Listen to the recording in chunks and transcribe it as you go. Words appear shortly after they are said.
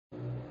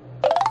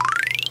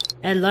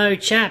Hello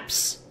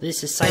chaps,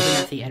 this is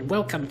Sibernethy and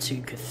welcome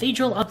to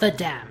Cathedral of the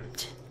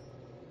Damned,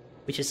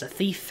 which is a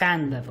Thief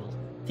fan level.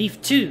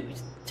 Thief 2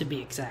 to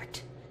be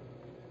exact.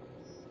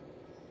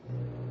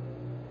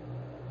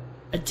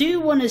 I do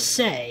want to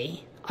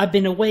say I've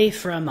been away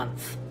for a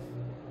month.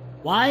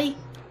 Why?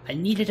 I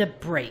needed a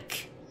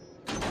break.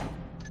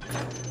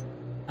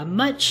 A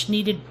much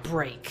needed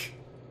break.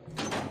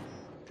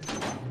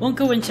 Won't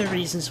go into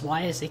reasons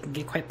why as they can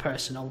get quite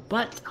personal,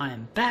 but I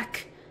am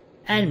back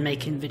and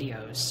making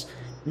videos.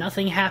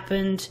 Nothing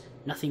happened,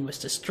 nothing was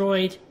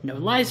destroyed, no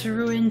lives were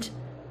ruined,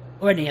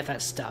 or any of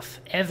that stuff.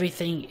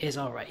 Everything is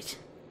alright.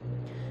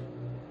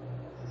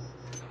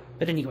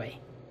 But anyway,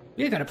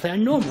 we're gonna play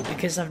on normal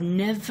because I've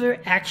never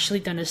actually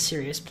done a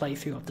serious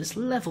playthrough of this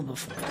level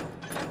before.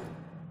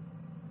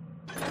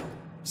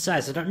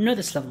 Besides, I don't know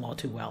this level all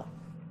too well.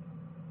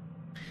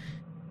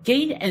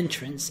 Gain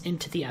entrance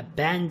into the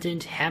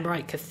abandoned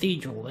Hammerite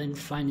Cathedral and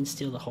find and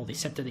steal the holy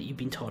scepter that you've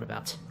been told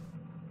about.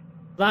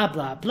 Blah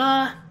blah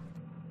blah.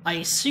 I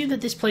assume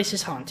that this place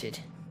is haunted.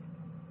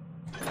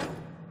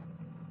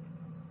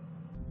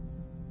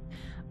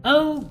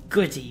 Oh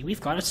goody,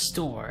 we've got a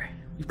store.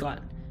 We've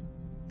got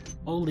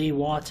holy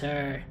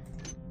water.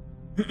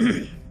 So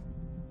we're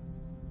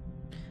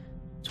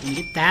gonna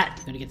get that.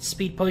 We're gonna get the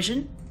speed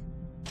potion.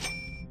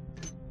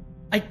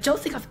 I don't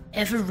think I've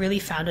ever really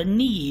found a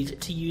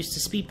need to use the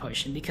speed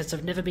potion because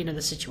I've never been in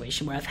a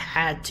situation where I've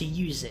had to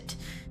use it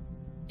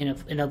in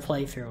a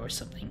playthrough or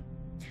something.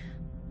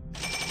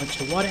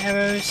 Bunch of water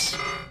arrows,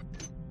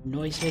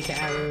 noisemaker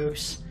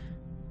arrows,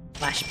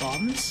 flash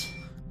bombs,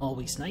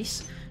 always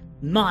nice,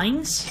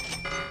 mines,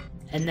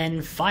 and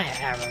then fire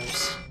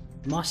arrows,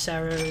 moss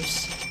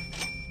arrows,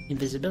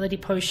 invisibility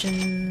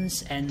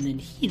potions, and then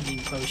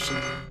healing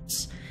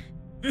potions.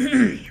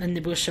 And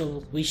then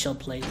we shall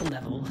play the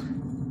level.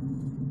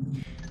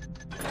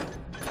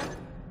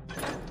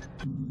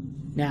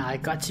 Now I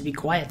got to be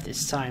quiet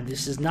this time.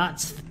 This is not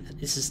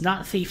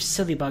Thief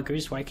Silly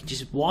Buggers where I can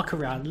just walk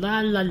around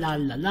la la la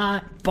la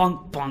la,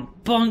 bonk bonk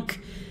bonk,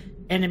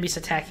 enemies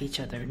attack each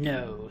other.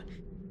 No,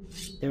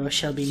 there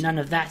shall be none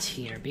of that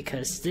here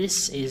because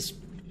this is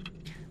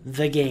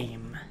the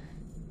game.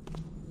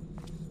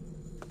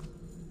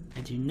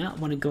 I do not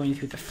want to go in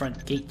through the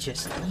front gate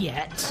just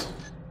yet,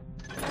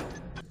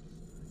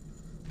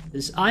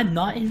 because I'm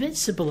not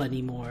invincible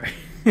anymore.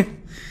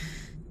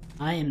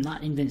 I am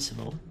not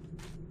invincible.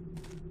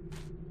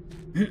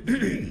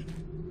 In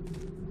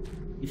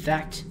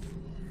fact,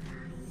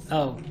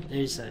 oh,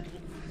 there's an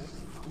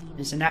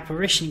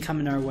apparition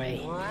coming our way.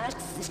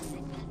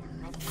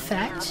 In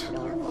fact,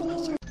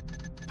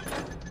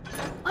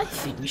 I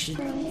think we should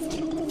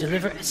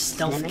deliver a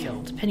stealth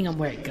kill, depending on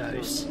where it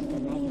goes.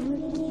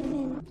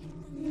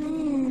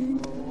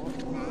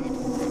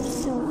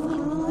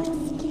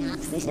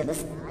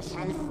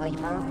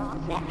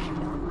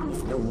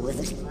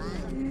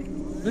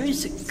 Where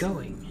is it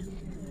going?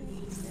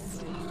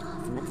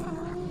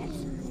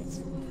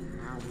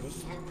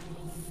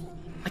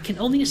 I can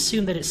only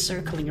assume that it's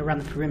circling around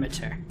the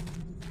perimeter,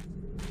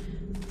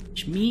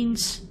 which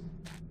means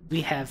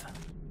we have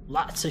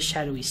lots of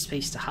shadowy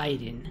space to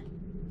hide in.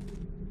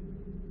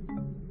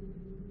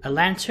 A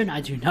lantern? I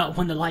do not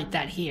want to light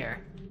that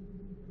here,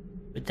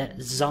 with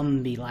that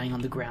zombie lying on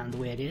the ground the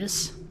way it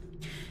is.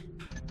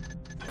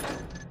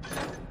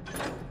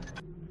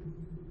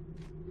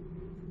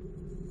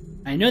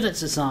 I know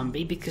that's a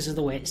zombie because of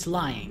the way it's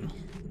lying.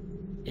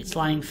 It's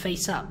lying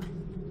face up.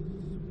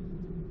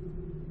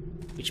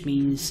 Which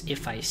means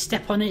if I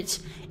step on it,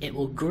 it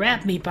will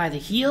grab me by the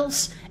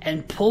heels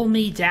and pull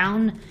me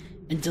down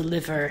and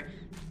deliver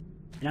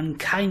an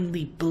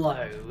unkindly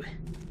blow.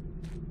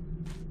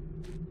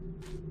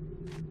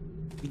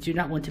 We do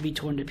not want to be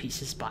torn to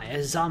pieces by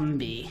a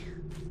zombie.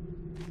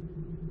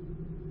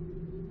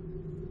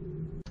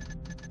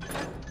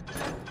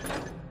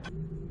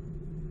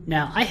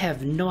 Now, I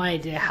have no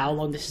idea how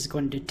long this is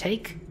going to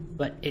take,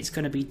 but it's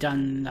going to be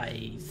done,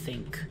 I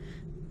think,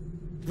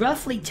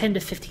 roughly 10 to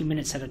 15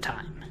 minutes at a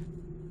time. I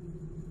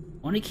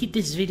want to keep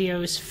these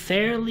videos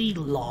fairly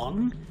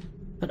long,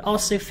 but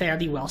also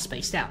fairly well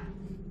spaced out.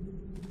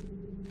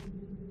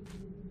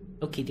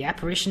 Okay, the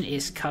apparition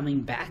is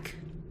coming back.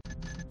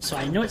 So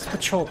I know its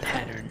patrol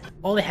pattern.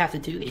 All I have to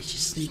do is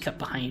just sneak up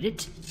behind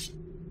it,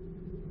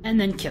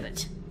 and then kill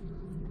it.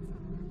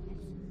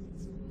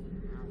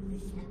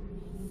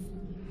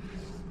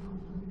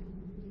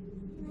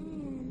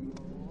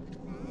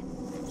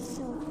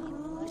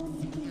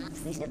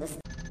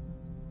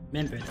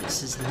 Remember,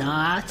 this is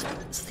not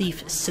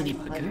Thief Silly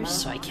Buggers,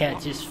 so I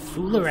can't just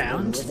fool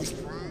around.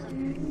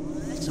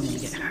 Someone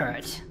get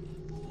hurt.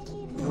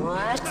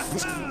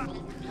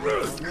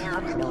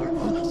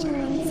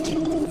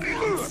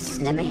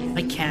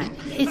 I can't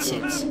hit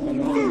it.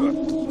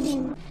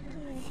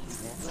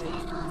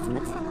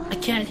 I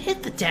can't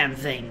hit the damn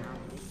thing.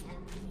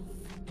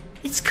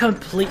 It's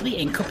completely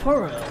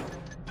incorporeal.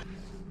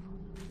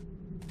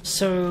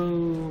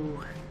 So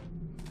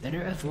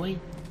better avoid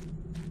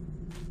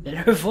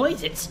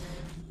it.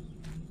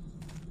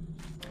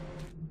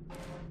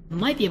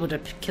 Might be able to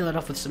kill it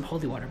off with some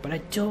holy water, but I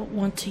don't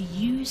want to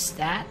use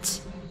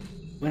that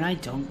when I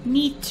don't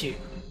need to.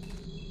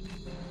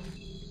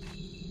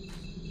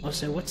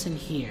 Also, what's in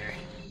here?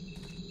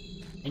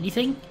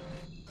 Anything?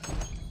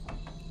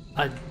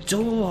 A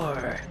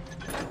door!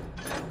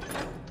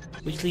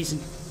 Which leads in...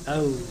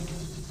 Oh.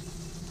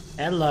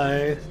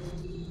 Hello.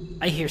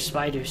 I hear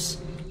spiders.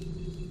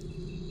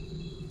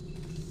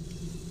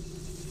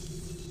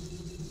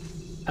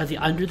 Are they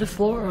under the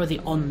floor or are they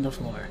on the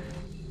floor?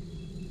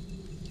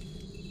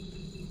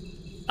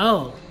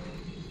 Oh.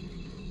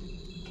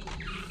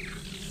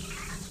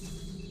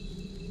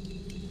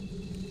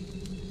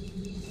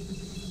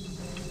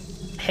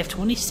 I have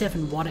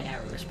 27 water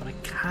arrows, but I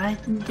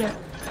kinda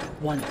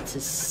want to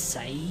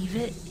save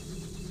it.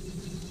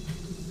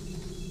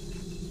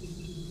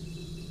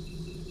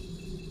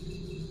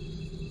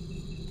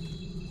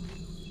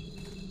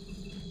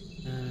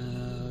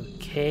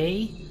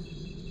 Okay.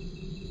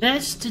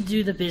 Best to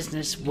do the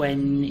business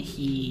when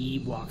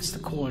he walks the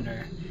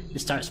corner and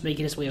starts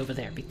making his way over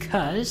there,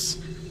 because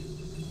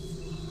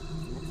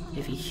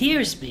if he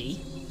hears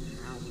me,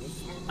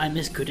 I'm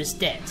as good as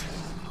dead.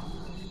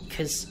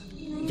 Because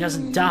he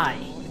doesn't die.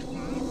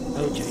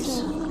 Oh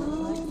jeez.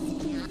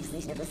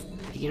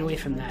 Get away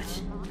from that.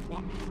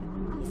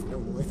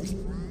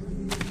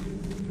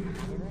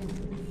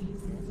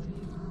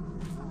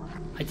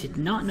 I did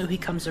not know he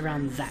comes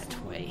around that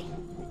way.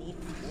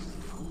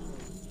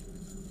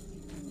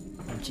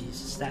 Oh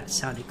Jesus, that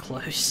sounded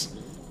close.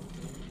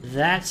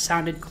 That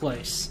sounded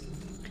close.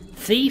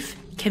 Thief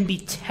can be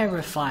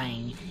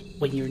terrifying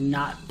when you're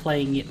not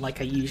playing it like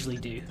I usually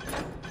do,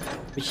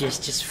 which is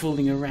just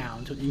fooling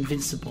around,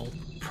 invincible,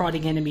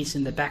 prodding enemies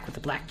in the back with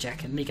the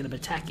blackjack and making them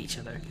attack each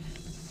other.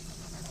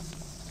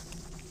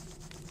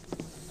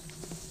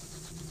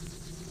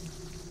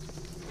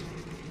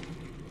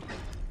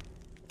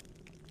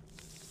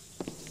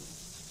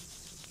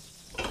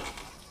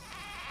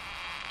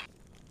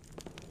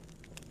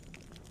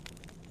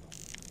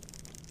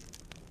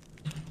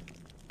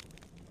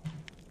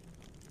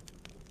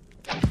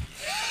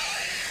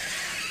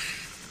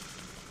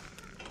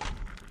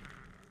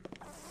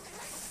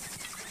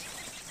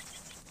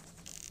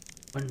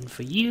 One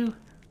for you,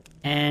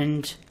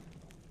 and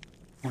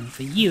one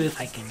for you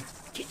if I can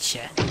get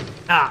you.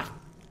 Ah!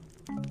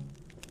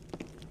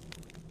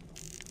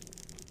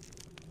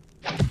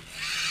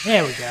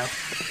 There we go.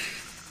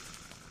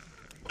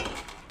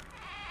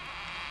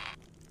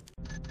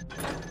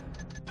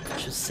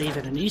 Just save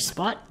at a new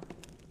spot.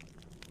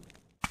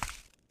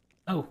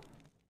 Oh.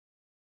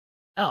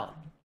 Oh.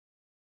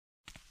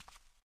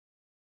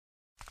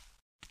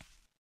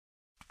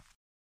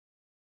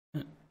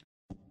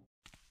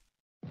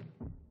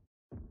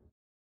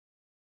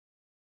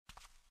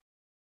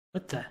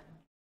 What the?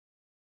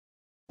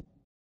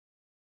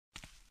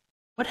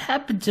 What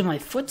happened to my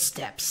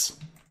footsteps?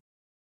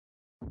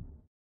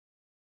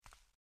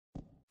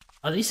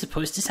 Are they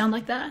supposed to sound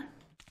like that?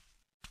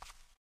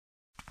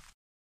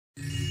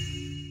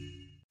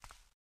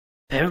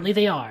 Apparently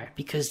they are,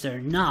 because they're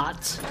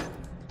not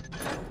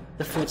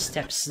the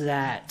footsteps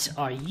that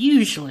are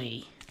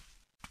usually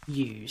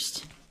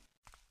used.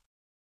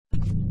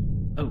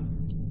 Oh.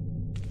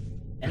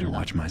 Better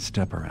watch my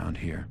step around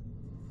here.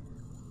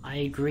 I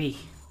agree.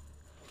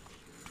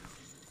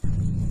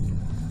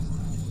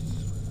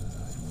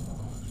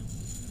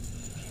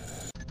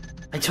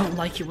 I don't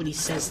like it when he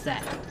says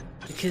that,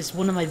 because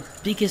one of my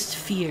biggest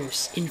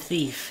fears in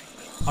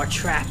Thief are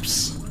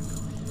traps.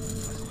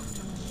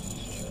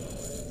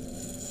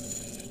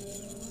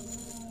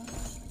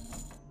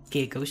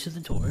 Okay, it goes to the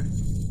door.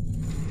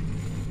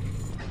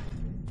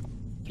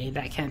 Okay,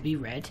 that can't be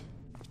read.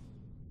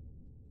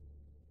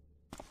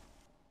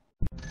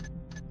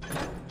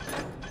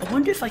 I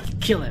wonder if I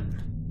could kill him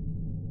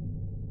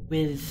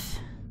with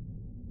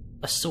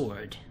a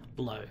sword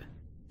blow.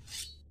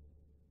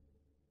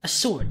 A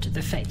sword to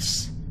the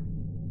face.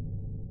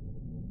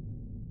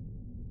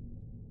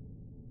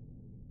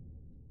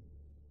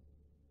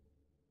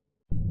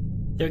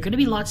 There are going to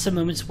be lots of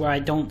moments where I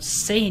don't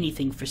say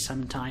anything for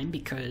some time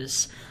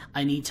because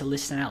I need to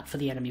listen out for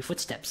the enemy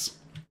footsteps.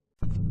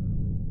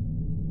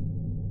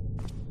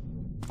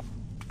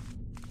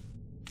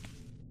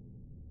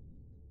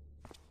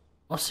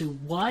 Also,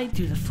 why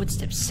do the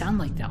footsteps sound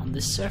like that on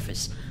this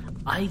surface?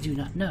 I do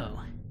not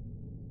know.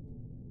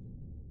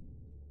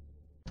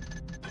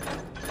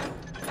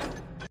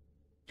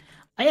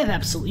 I have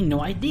absolutely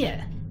no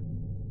idea.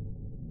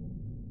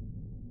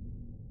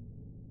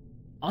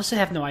 Also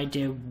have no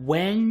idea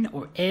when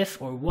or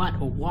if or what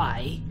or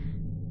why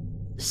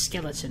the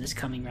skeleton is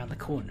coming around the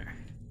corner.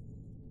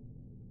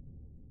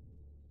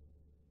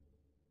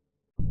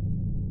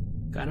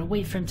 Gotta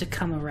wait for him to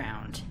come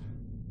around.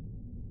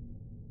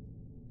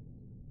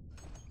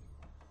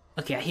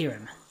 Okay, I hear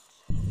him.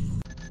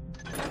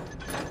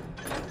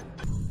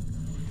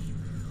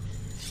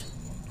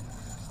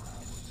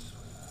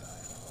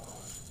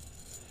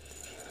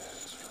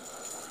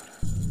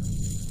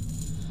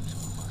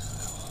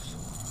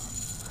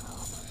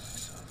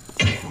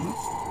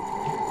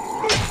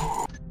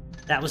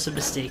 That was a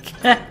mistake.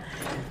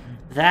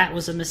 That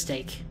was a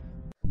mistake.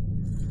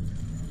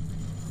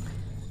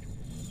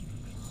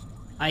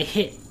 I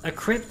hit a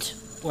crypt,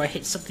 or I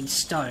hit something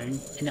stone,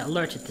 and it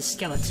alerted the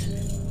skeleton.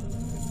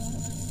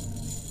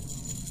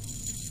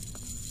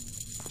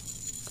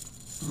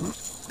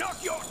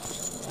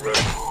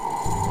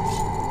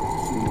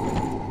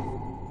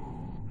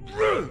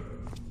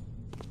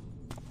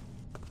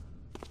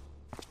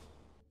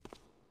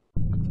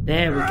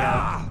 There we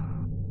go.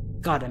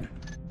 Got him.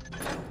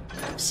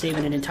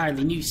 Saving an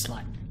entirely new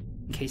slot,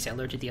 in case I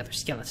alerted the other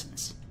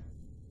skeletons.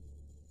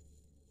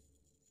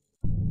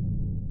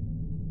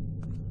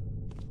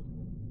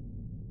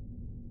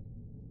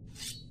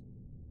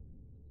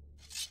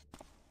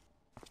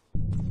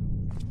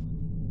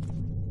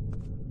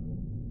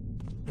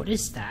 What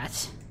is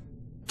that?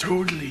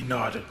 Totally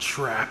not a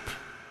trap.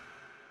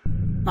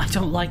 I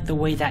don't like the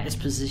way that is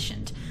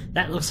positioned.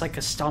 That looks like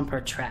a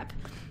stomper trap,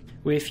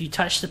 where if you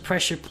touch the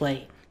pressure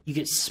plate, you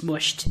get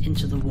smushed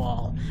into the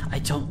wall. I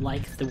don't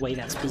like the way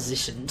that's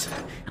positioned.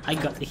 I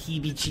got the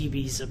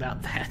heebie-jeebies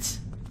about that.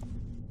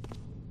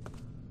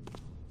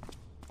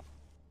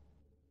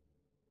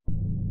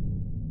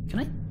 Can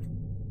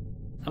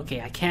I?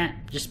 Okay, I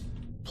can't just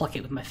pluck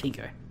it with my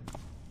finger.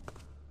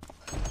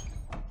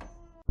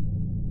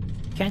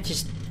 Can't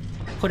just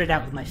put it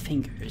out with my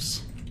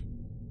fingers,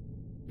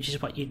 which is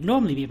what you'd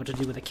normally be able to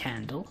do with a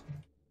candle.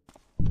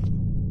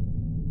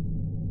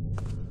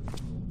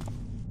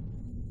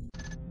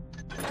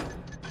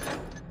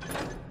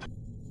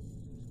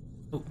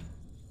 Oh,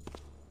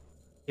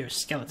 here's a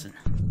skeleton.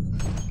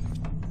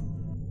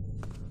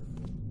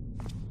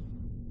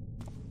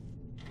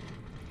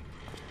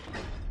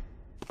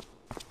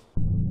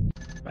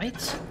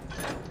 Right?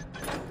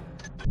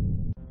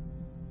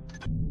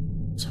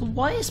 So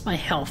why is my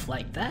health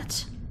like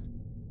that?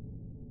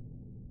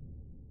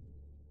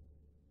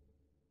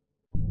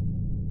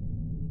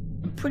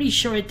 I'm pretty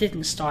sure it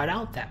didn't start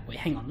out that way.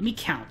 Hang on, let me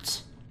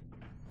count.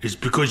 It's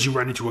because you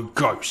ran into a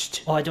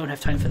ghost. Oh, I don't have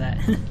time for that.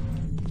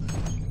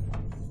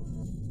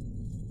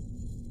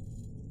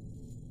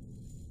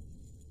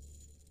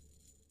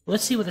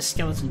 Let's see where the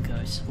skeleton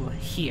goes. Well,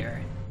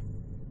 here.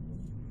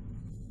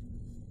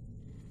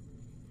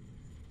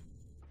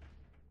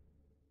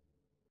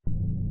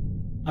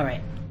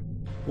 Alright.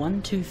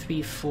 1, 2,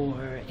 3,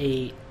 4,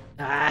 8.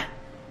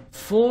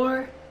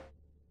 4,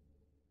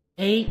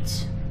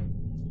 8,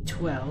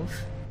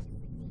 12,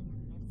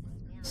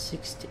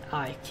 16.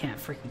 I can't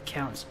freaking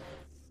count.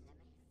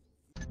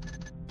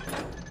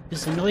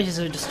 Because the noises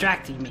are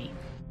distracting me.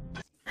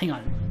 Hang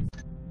on.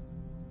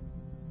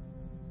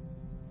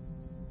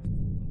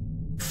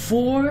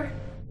 4,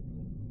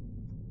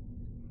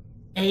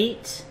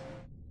 8.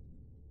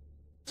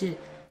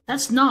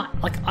 That's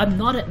not, like, I'm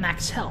not at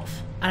max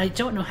health, and I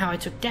don't know how I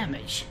took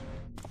damage.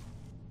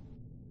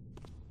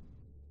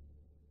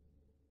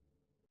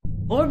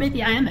 Or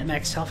maybe I am at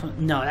max health.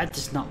 No, that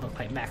does not look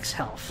like max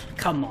health.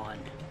 Come on.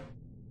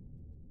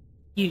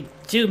 You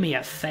do me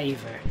a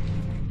favor.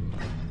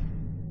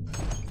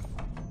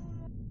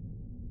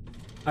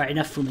 Alright,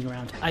 enough fooling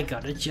around. I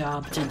got a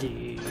job to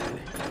do.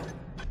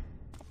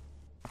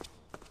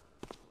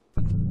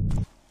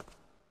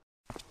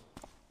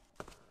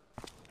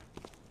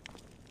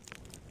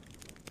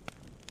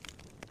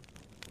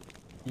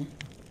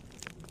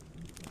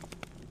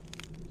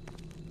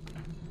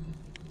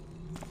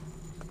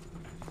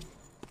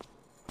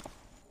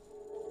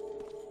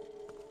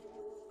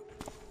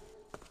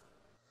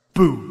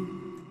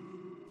 Boom.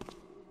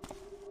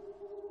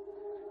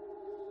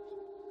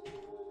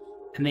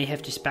 I may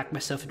have just backed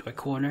myself into a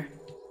corner.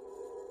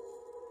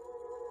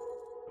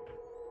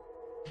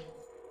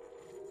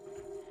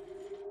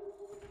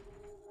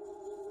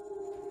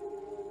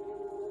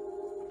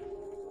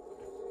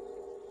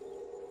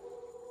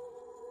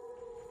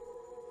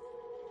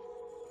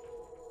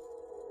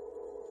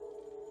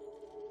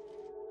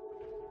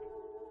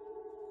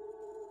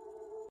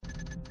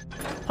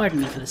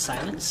 Pardon me for the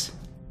silence.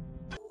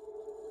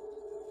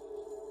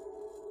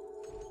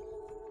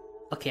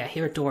 Okay, I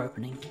hear a door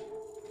opening.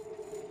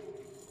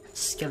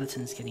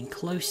 Skeleton's getting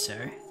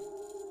closer.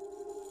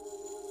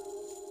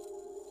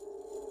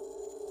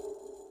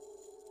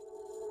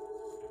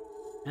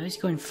 Now he's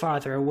going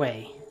farther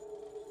away.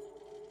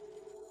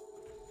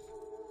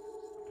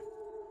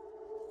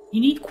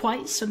 You need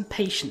quite some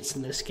patience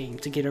in this game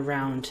to get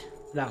around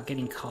without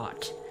getting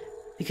caught,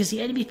 because the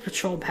enemy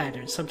patrol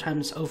patterns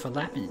sometimes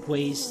overlap in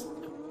ways.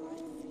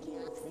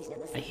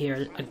 I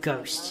hear a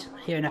ghost.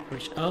 I hear an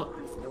apparition. Oh.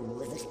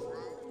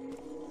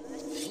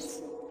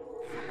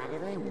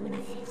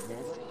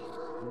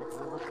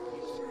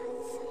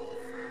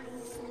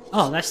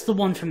 Oh, that's the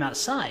one from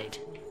outside.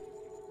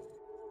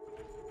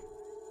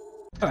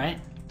 Alright,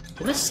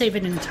 well, let's save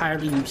an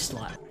entirely new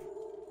slot.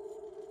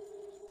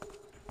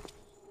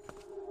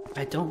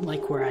 I don't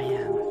like where I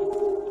am.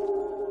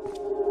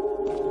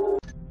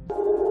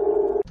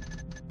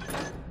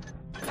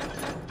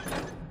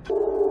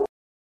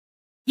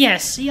 Yeah,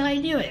 see, I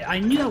knew it. I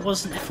knew I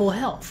wasn't at full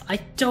health. I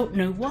don't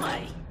know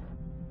why.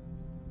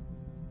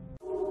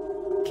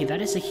 Okay,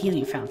 that is a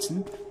healing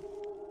fountain.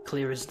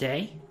 Clear as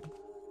day.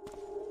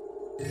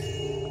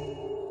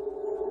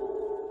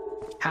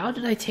 How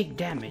did I take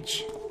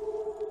damage?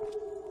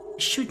 I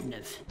shouldn't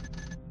have.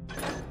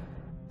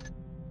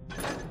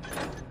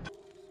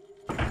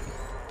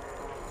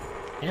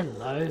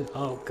 Hello?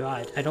 Oh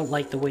god, I don't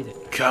like the way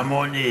that... Come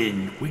on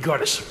in. We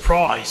got a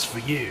surprise for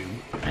you.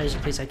 That is a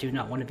place I do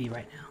not want to be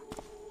right now.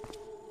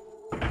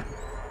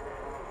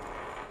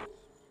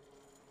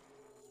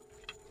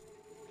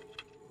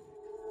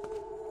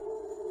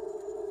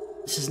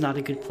 This is not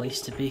a good place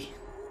to be.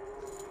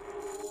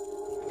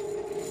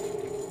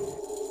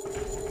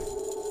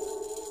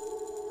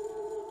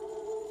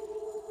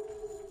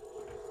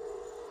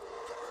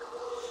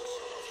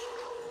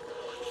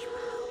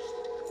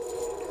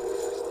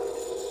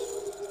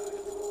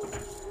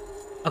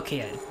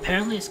 Okay,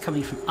 apparently it's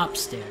coming from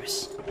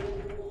upstairs.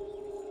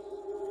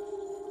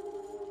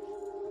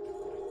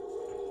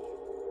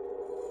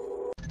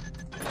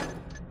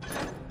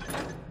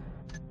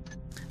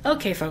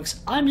 Okay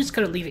folks, I'm just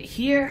gonna leave it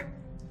here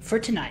for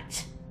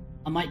tonight.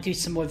 I might do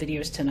some more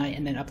videos tonight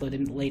and then upload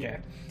them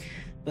later.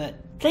 But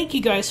thank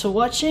you guys for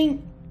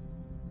watching.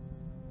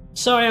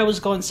 Sorry I was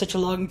gone such a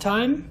long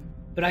time,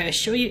 but I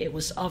assure you it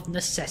was of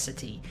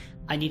necessity.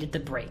 I needed the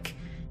break.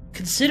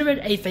 Consider it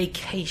a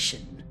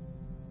vacation.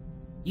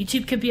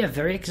 YouTube can be a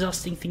very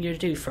exhausting thing to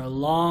do for a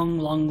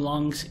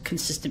long,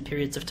 consistent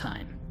periods of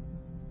time.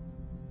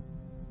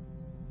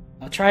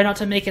 I'll try not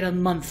to make it a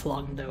month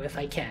long though if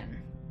I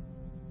can.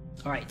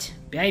 Alright,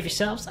 behave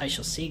yourselves, I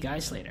shall see you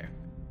guys later.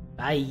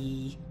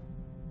 Bye.